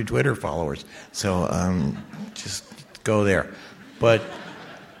 100 Twitter followers. So just go there. But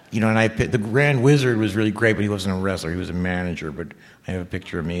and the Grand Wizard was really great, but he wasn't a wrestler. He was a manager. But I have a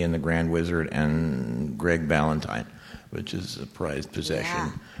picture of me and the Grand Wizard and Greg Valentine, which is a prized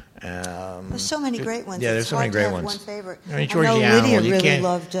possession. There's so many great ones. Yeah, there's It's so many hard to great have ones. One favorite. I mean, I George know the Animal, Lydia you really can't-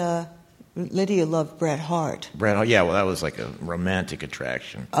 loved. Lydia loved Bret Hart. Yeah, well, that was like a romantic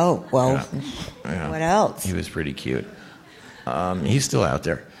attraction. Oh well, Yeah. what else? He was pretty cute. He's still out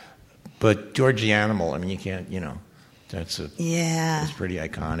there. But George the Animal, I mean, you can't, that's it's pretty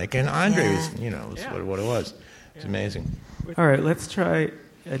iconic. And Andre was what it was. It's amazing. All right, let's try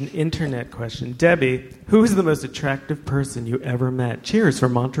an internet question. Debbie, who is the most attractive person you ever met? Cheers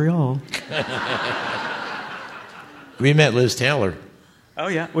from Montreal. We met Liz Taylor. Oh,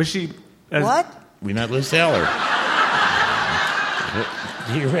 yeah. Was she... What? We met Liz Taylor.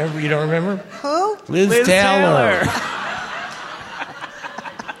 Do you remember? You don't remember? Who? Liz Taylor.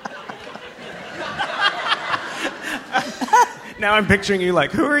 Now I'm picturing you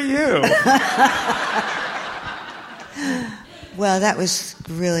like, who are you? Well, that was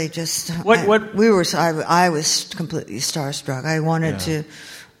really just. What? We were. I was completely starstruck. I wanted to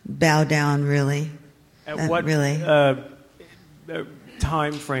bow down. Really. At what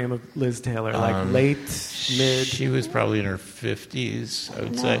time frame of Liz Taylor? Like late, mid? She was probably in her 50s, I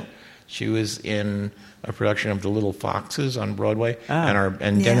would say. She was in a production of The Little Foxes on Broadway.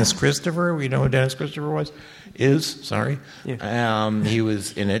 And Dennis Christopher, we know who Dennis Christopher was? Yeah. He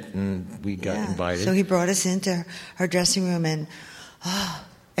was in it, and we got invited. So he brought us into her dressing room, and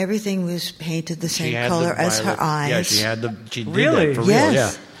everything was painted the same color as her eyes. Yeah, she did Really? that for real, Yes.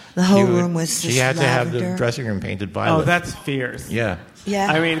 yeah. The whole room was She this had to have the lavender. dressing room painted violet. Oh, that's fierce. Yeah. Yeah.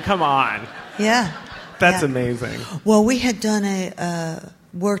 I mean, come on. Yeah. That's Yeah. amazing. Well, we had done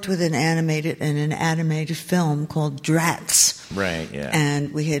worked with an animated film called Drats. Right, yeah.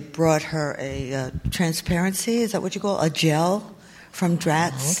 And we had brought her a transparency, is that what you call it? A gel from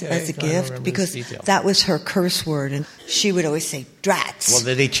Drats Okay, as a I don't gift, remember because this detail. that was her curse word, and she would always say Drats.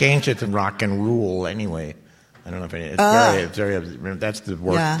 Well, they changed it to rock and rule anyway. I don't know if it's very. That's the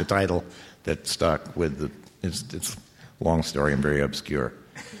work, the title that stuck with the. It's a long story and very obscure.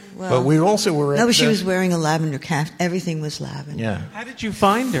 Well, but we also were. No, she was wearing a lavender cap. Everything was lavender. Yeah. How did you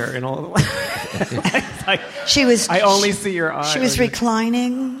find her in all the like, she was. I only see your eyes. She was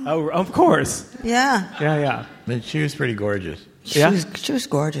reclining. Oh, of course. Yeah. Yeah. But she was pretty gorgeous. She was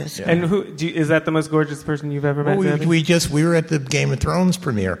gorgeous. Yeah. And is that the most gorgeous person you've ever met? Well, we were at the Game of Thrones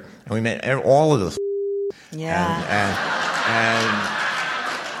premiere and we met all of those. Yeah.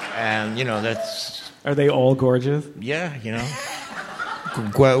 And you know that's. Are they all gorgeous? Yeah, you know.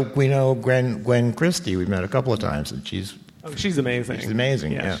 We know Gwen Christie. We've met a couple of times, and she's amazing. She's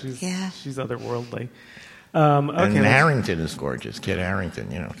amazing. Yeah, yeah. She's otherworldly. Okay, and Harrington is gorgeous. Kit Harrington,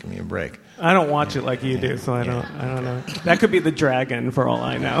 give me a break. I don't watch it like you do, so I don't know. That could be the dragon for all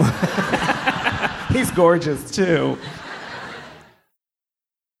I know. He's gorgeous too.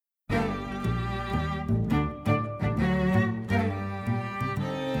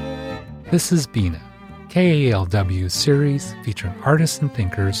 This is Bina, KALW's series featuring artists and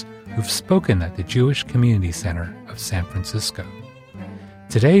thinkers who've spoken at the Jewish Community Center of San Francisco.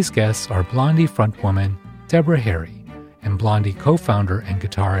 Today's guests are Blondie frontwoman Deborah Harry and Blondie co-founder and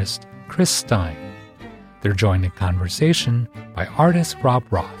guitarist Chris Stein. They're joined in conversation by artist Rob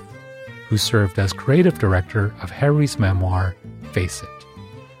Roth, who served as creative director of Harry's memoir, Face It.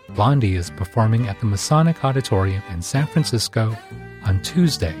 Blondie is performing at the Masonic Auditorium in San Francisco on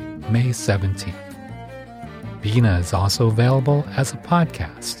Tuesday, May 17th. Bina is also available as a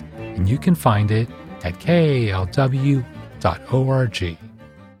podcast, and you can find it at kalw.org.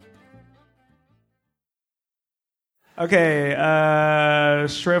 Okay,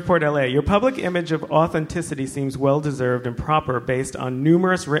 Shreveport, LA. Your public image of authenticity seems well-deserved and proper based on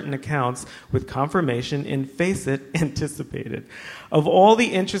numerous written accounts with confirmation in Face It anticipated. Of all the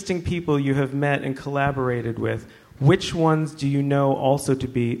interesting people you have met and collaborated with, which ones do you know also to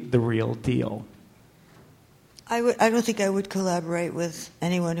be the real deal? I don't think I would collaborate with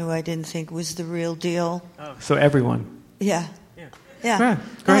anyone who I didn't think was the real deal. Oh, so everyone? Yeah.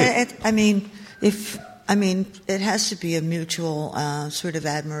 Great. It has to be a mutual sort of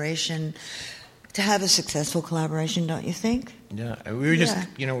admiration to have a successful collaboration, don't you think? Yeah, we were just,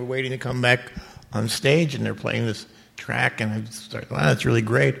 we're waiting to come back on stage, and they're playing this track, and I started, wow, that's really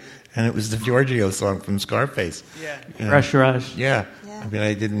great. And it was the Giorgio song from Scarface. Yeah. Rush. Yeah. I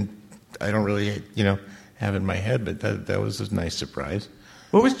mean, I don't really, have it in my head, but that was a nice surprise.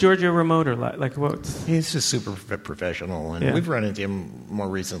 What was Giorgio Ramoter like? Like what? He's just super professional, and we've run into him more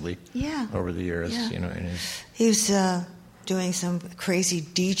recently. Yeah. Over the years, He was doing some crazy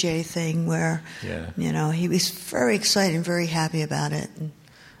DJ thing where, he was very excited and very happy about it. And,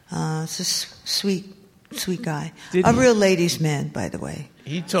 it's a sweet guy. A real ladies' man, by the way.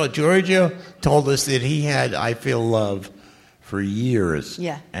 Giorgio told us that he had I Feel Love for years.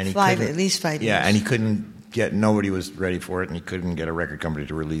 Yeah, and at least 5 years. Yeah, and he couldn't nobody was ready for it, and he couldn't get a record company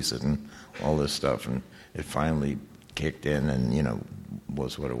to release it and all this stuff, and it finally kicked in and,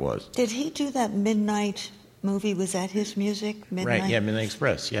 was what it was. Did he do that Midnight movie? Was that his music? Midnight? Right, yeah, Midnight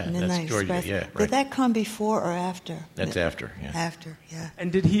Express, yeah. Midnight that's Giorgio, Express. yeah. Right. Did that come before or after? That's after, yeah. After, yeah.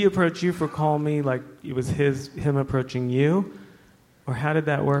 And did he approach you for Call Me like it was him approaching you? Or how did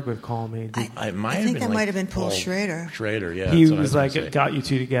that work with Call Me? I think that might have been Paul Schrader. Schrader, yeah. He was like, it got you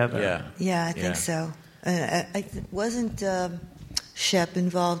two together. Yeah. Yeah, I think so. Wasn't Shep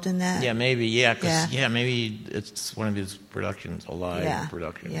involved in that? Yeah, maybe. Yeah, maybe it's one of his productions, a live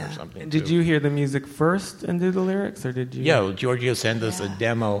production or something. And did you hear the music first and do the lyrics, or did you? Yeah, well, Giorgio sent us a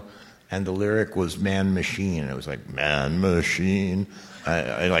demo, and the lyric was "Man Machine." It was like "Man Machine."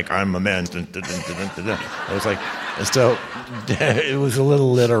 I'm a man. Dun, dun, dun, dun, dun, dun. I was like, so it was a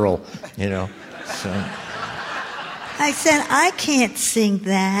little literal, So I said, I can't sing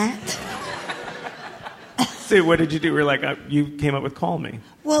that. So what did you do? We're like, you came up with Call Me.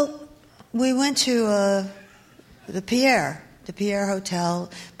 Well, we went to the Pierre Hotel.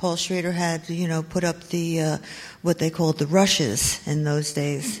 Paul Schrader had, put up the what they called the rushes in those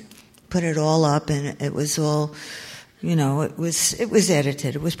days. Put it all up, and it was all, it was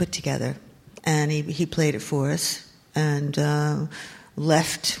edited. It was put together, and he played it for us, and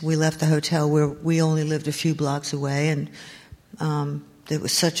we left the hotel where we only lived a few blocks away, and it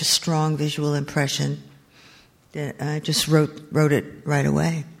was such a strong visual impression. I just wrote it right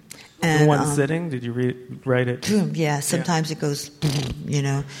away. In one sitting? Did you write it? Yeah, sometimes it goes,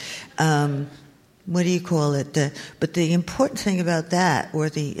 what do you call it? But the important thing about that, or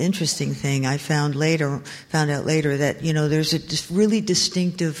the interesting thing I found out later, that, there's a really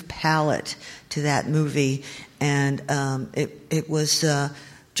distinctive palette to that movie. And it was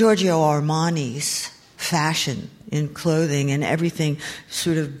Giorgio Armani's fashion in clothing, and everything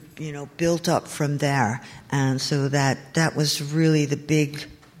sort of, built up from there. And so that was really the big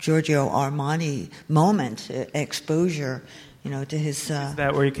Giorgio Armani moment, exposure, to his... Is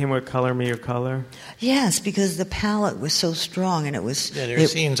that where you came with Color Me Your Color? Yes, because the palette was so strong, and it was... Yeah, there are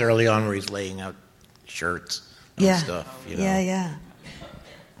scenes early on where he's laying out shirts and stuff, Yeah.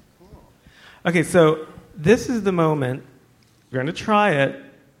 Okay, so this is the moment. We're going to try it.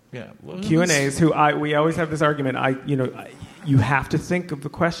 Yeah. Q&As, we always have this argument. You have to think of a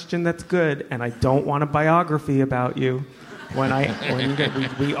question that's good, and I don't want a biography about you.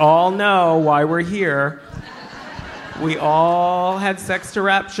 We all know why we're here. We all had sex to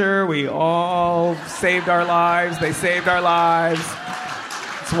rapture. We all saved our lives. They saved our lives.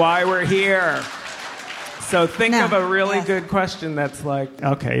 That's why we're here. So think of a really good question that's like,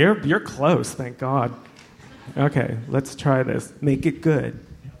 okay, you're close, thank God. Okay, let's try this. Make it good.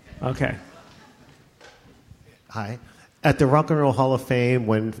 Okay. Hi. At the Rock and Roll Hall of Fame,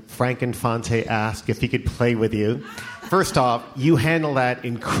 when Frank Infante asked if he could play with you, first off, you handled that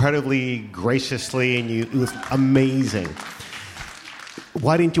incredibly graciously, and it was amazing.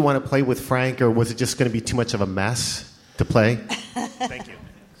 Why didn't you want to play with Frank, or was it just going to be too much of a mess to play? Thank you.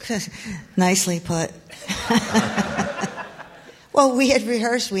 Nicely put. Well, we had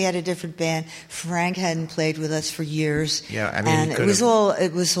rehearsed. We had a different band. Frank hadn't played with us for years. Yeah, I mean, and it was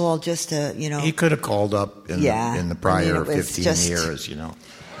all just a, He could have called up in the prior 15 years, or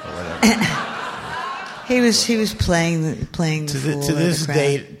whatever. He was playing the to this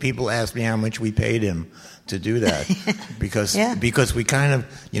day, people ask me how much we paid him to do that because we kind of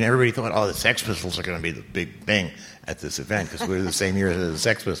everybody thought, the Sex Pistols are going to be the big thing at this event because we were the same year as the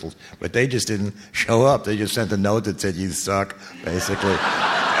Sex Pistols, but they just didn't show up. They just sent a note that said you suck, basically,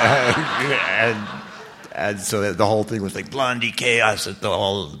 and so the whole thing was like Blondie Chaos at the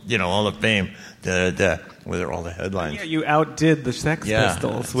Hall of Fame, with all the headlines. Yeah, you outdid the Sex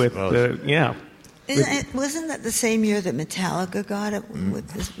Pistols with Wasn't that the same year that Metallica got it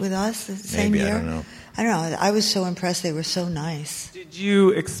with us? The same Maybe, year? I don't know. I was so impressed. They were so nice. Did you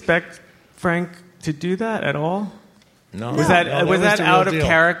expect Frank to do that at all? No. Was that out of deal.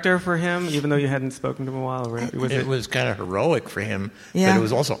 character for him, even though you hadn't spoken to him in a while? It was kind of heroic for him, yeah. But it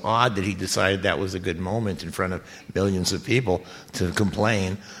was also odd that he decided that was a good moment in front of millions of people to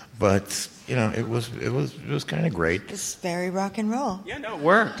complain. But it was kind of great. It's very rock and roll. Yeah, no, it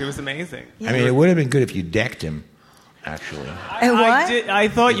worked. It was amazing. Yeah. I mean, it would have been good if you decked him. Actually, I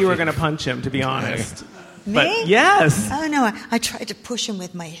thought you were going to punch him, to be honest. Me? But yes. Oh no! I tried to push him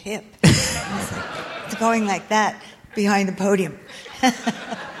with my hip. It's going like that behind the podium.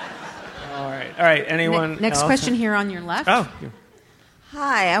 All right. Anyone? Next else? question here on your left. Oh.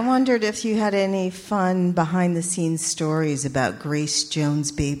 Hi, I wondered if you had any fun behind-the-scenes stories about Grace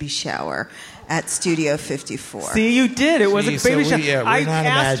Jones' baby shower at Studio 54. See, you did. It was a baby shower. Yeah, I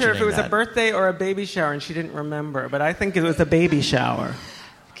asked her if it was that. a birthday or a baby shower, and she didn't remember. But I think it was a baby shower.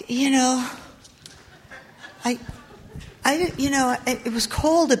 It was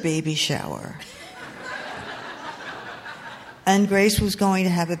called a baby shower. And Grace was going to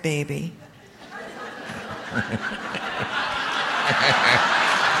have a baby.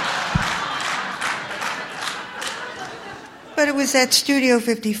 But it was at Studio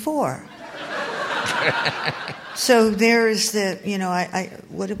 54. So there's the,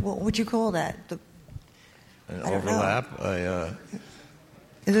 what would you call that? An overlap?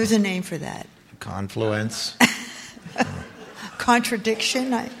 There's a name for that. Confluence?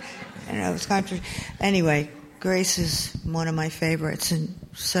 Contradiction? I don't know. It's Anyway, Grace is one of my favorites and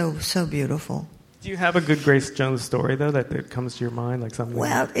so beautiful. Do you have a good Grace Jones story, though, that comes to your mind? Like something?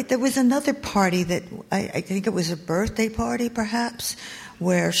 Well, there was another party that, I think it was a birthday party, perhaps,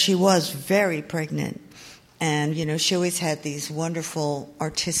 where she was very pregnant. And, she always had these wonderful,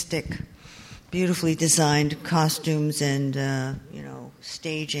 artistic, beautifully designed costumes and,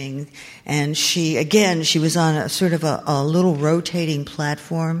 staging. And she was on a sort of a little rotating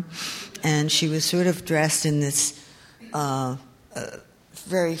platform. And she was sort of dressed in this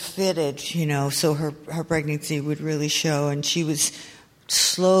very fitted, so her pregnancy would really show. And she was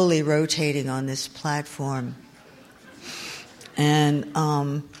slowly rotating on this platform. And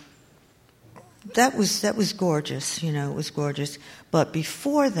that was gorgeous, it was gorgeous. But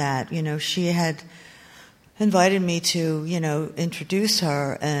before that, she had invited me to, introduce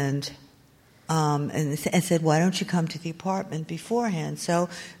her and said, why don't you come to the apartment beforehand? So,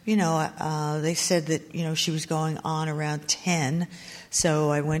 they said that, she was going on around 10.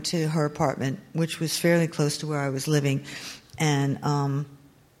 So I went to her apartment, which was fairly close to where I was living. And,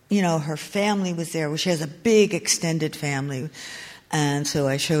 her family was there. She has a big extended family. And so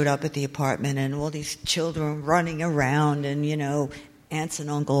I showed up at the apartment, and all these children running around, and, you know, aunts and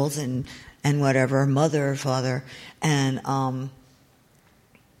uncles and whatever, mother, father. And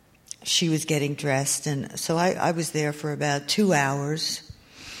she was getting dressed. And so I was there for about 2 hours.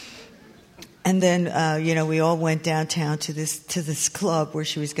 And then, you know, we all went downtown to this club where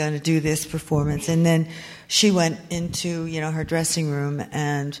she was going to do this performance. And then she went into, you know, her dressing room,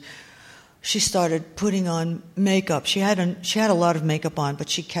 and she started putting on makeup. She had a lot of makeup on, but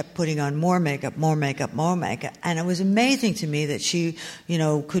she kept putting on more makeup. And it was amazing to me that she, you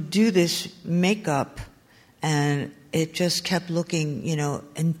know, could do this makeup, and it just kept looking, you know,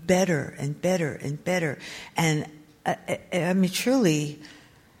 and better and better and better. And I mean, truly,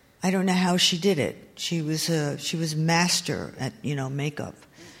 I don't know how she did it. She was master at, you know, makeup.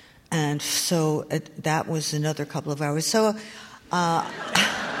 And so that was another couple of hours. So,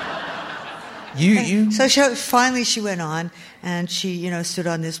 So finally she went on, and she, you know, stood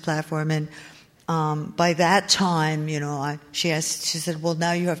on this platform, and by that time, you know, she said, well,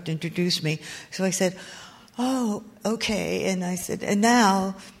 now you have to introduce me. So I said, oh, okay. And I said, and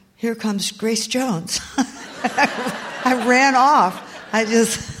now here comes Grace Jones. I ran off. I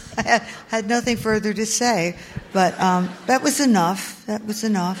had nothing further to say, but that was enough. That was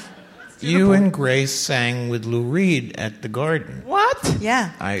enough. You and Grace sang with Lou Reed at the Garden. What? Yeah.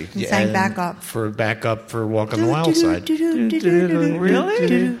 Sang backup. For Walk on the Wild Side. Really?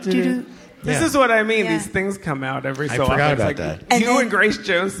 This is what I mean. Yeah. These things come out every so I often. forgot It's about like, that. And You then- and Grace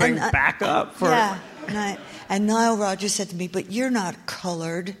Jones sang backup for... Yeah. And Nile Rodgers said to me, but you're not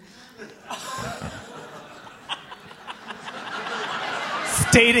colored.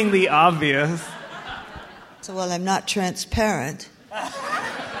 Stating the obvious. So, well, I'm not transparent.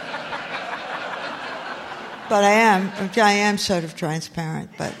 But I am sort of transparent,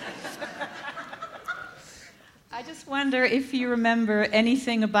 but... I just wonder if you remember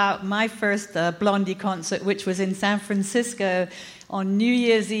anything about my first Blondie concert, which was in San Francisco on New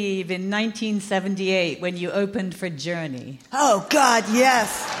Year's Eve in 1978 when you opened for Journey. Oh, God,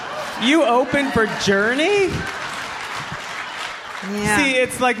 yes. You opened for Journey? Yeah. See,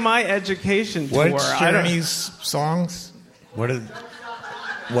 it's like my education tour. What's Journey's songs? What?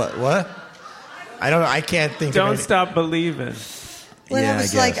 I can't think of Don't any. Stop Believing. Well, Yeah, it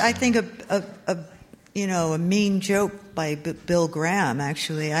was I like, guess. I think, a mean joke by Bill Graham,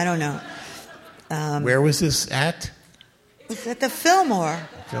 actually. I don't know. Where was this at? It was at the Fillmore.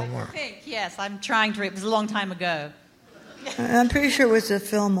 Fillmore. I think, yes, I'm trying to... It was a long time ago. I'm pretty sure it was the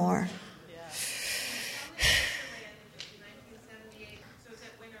Fillmore.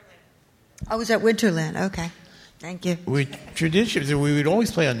 I was at Winterland. Okay. Thank you. We would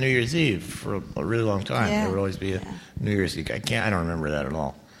always play on New Year's Eve for a really long time. Yeah. There would always be a New Year's Eve. I don't remember that at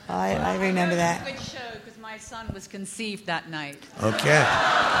all. I remember that. Good show, because my son was conceived that night. Okay.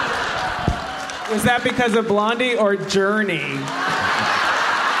 Was that because of Blondie or Journey?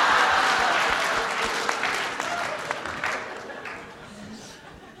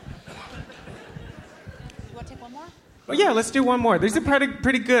 Oh, yeah, let's do one more. These are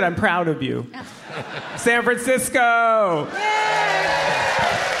pretty good. I'm proud of you. San Francisco!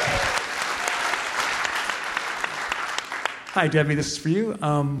 Hi, Debbie. This is for you.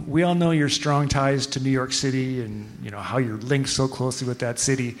 We all know your strong ties to New York City, and you know how you're linked so closely with that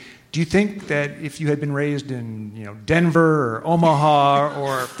city. Do you think that if you had been raised in, you know, Denver or Omaha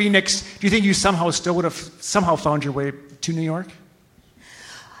or Phoenix, do you think you still would have found your way to New York?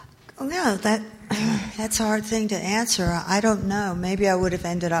 Oh, no, that's a hard thing to answer. I don't know. Maybe I would have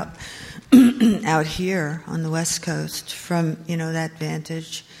ended up out here on the West Coast from, you know, that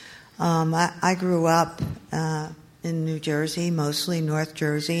vantage. I grew up in New Jersey, mostly North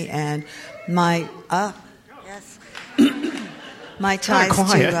Jersey, and my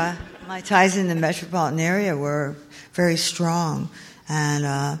ties in the metropolitan area were very strong,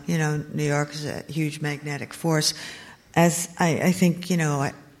 and you know, New York is a huge magnetic force. As I think, you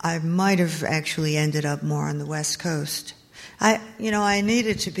know, I might have actually ended up more on the West Coast. I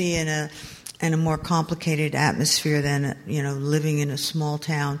needed to be in a more complicated atmosphere than, you know, living in a small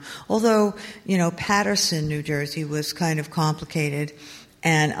town. Although, you know, Paterson, New Jersey was kind of complicated,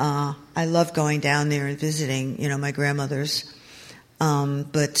 and I loved going down there and visiting, you know, my grandmother's.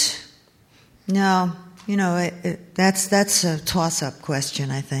 But no, you know, that's a toss-up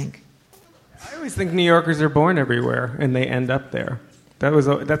question, I think. I always think New Yorkers are born everywhere and they end up there.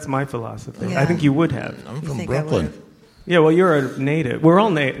 That's my philosophy. Yeah. I think you would have. I'm from think I Brooklyn. would've? Yeah, well, you're a native. We're all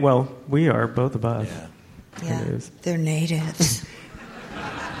native. Well, we are, both of us. Yeah. Yeah, It is. they're natives.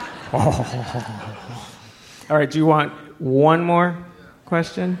 All right, do you want one more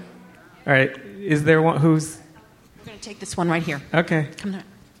question? All right, is there one who's We're going to take this one right here. Okay. Come on.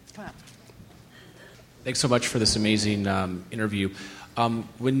 Thanks so much for this amazing interview.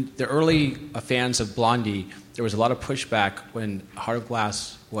 When the early fans of Blondie, there was a lot of pushback when Heart of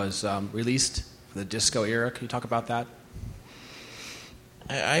Glass was released for the disco era. Can you talk about that?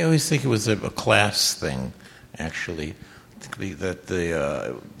 I always think it was a class thing, actually. That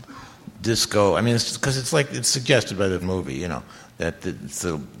the disco, I mean, it's because it's suggested by the movie, you know, that it's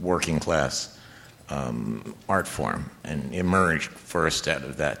a working class art form and emerged first out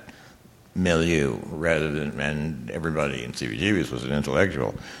of that milieu rather than, and everybody in CBGB's was an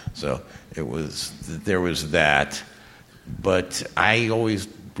intellectual. So there was that. But I always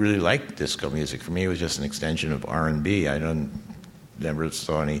really liked disco music. For me, it was just an extension of R&B. Never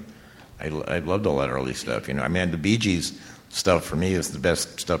saw any. I loved all that early stuff. You know, I mean, the Bee Gees stuff for me is the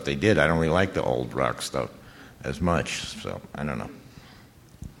best stuff they did. I don't really like the old rock stuff as much. So I don't know.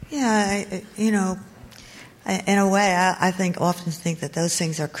 Yeah, in a way, I often think that those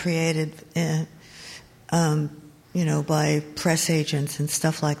things are created, by press agents and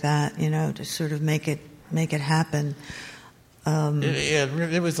stuff like that. To sort of make it happen.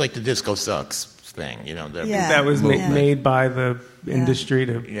 It was like the disco sucks thing, That was made by the industry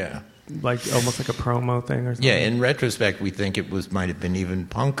to, like almost like a promo thing or something. Yeah, in retrospect, we think it might have been even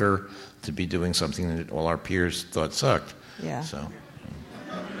punker to be doing something that all our peers thought sucked. Yeah. So.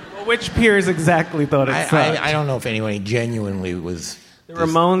 Well, which peers exactly thought it sucked? I don't know if anyone genuinely was. The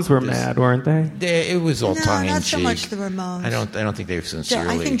Ramones were mad, weren't they? It was all tongue in cheek. Not so much the Ramones. I don't think they were sincerely.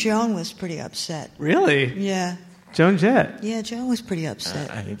 I think Joan was pretty upset. Really? Yeah. Joan Jett. Yeah, Joan was pretty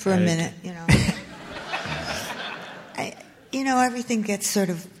upset for a minute. Everything gets sort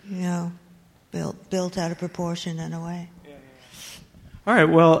of built out of proportion in a way. All right.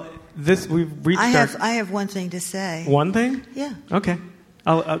 Well, we've reached. I have one thing to say. One thing? Yeah. Okay.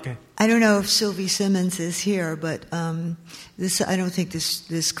 Okay. I don't know if Sylvie Simmons is here, but I don't think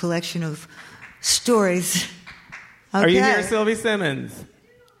this collection of stories. Okay. Are you here, Sylvie Simmons?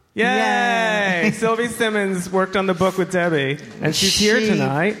 Yay! Sylvie Simmons worked on the book with Debbie, and she's here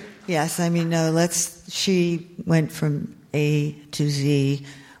tonight. Yes, she went from A to Z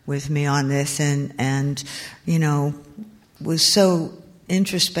with me on this, and was so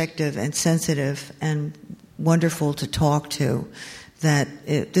introspective and sensitive and wonderful to talk to that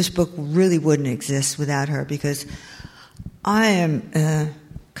this book really wouldn't exist without her, because I am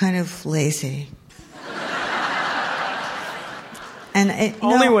kind of lazy. And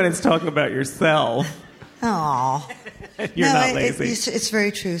only when it's talking about yourself. Oh, you're not lazy. It's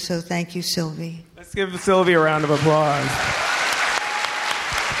very true. So thank you, Sylvie. Let's give Sylvie a round of applause.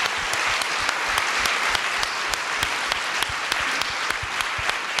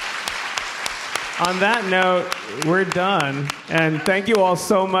 On that note, we're done. And thank you all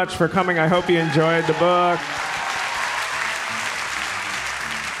so much for coming. I hope you enjoyed the book.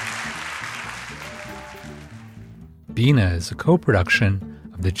 Bina is a co-production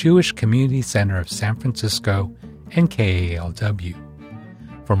of the Jewish Community Center of San Francisco and KALW.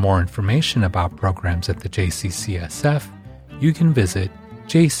 For more information about programs at the JCCSF, you can visit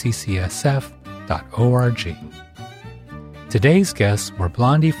jccsf.org. Today's guests were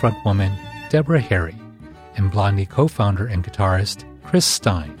Blondie frontwoman Deborah Harry and Blondie co-founder and guitarist Chris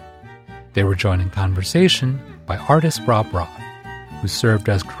Stein. They were joined in conversation by artist Rob Roth, who served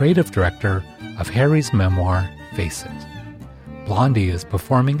as creative director of Harry's memoir, Face It. Blondie is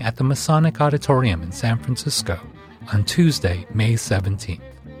performing at the Masonic Auditorium in San Francisco on Tuesday, May 17th.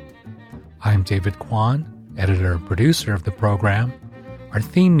 I'm David Kwan, editor and producer of the program. Our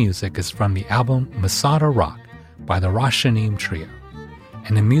theme music is from the album Masada Rock by the Rashanim Trio,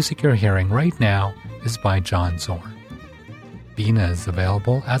 and the music you're hearing right now is by John Zorn. Bina is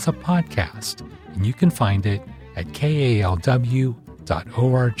available as a podcast, and you can find it at kalw.org.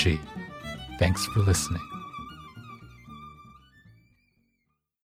 Thanks for listening.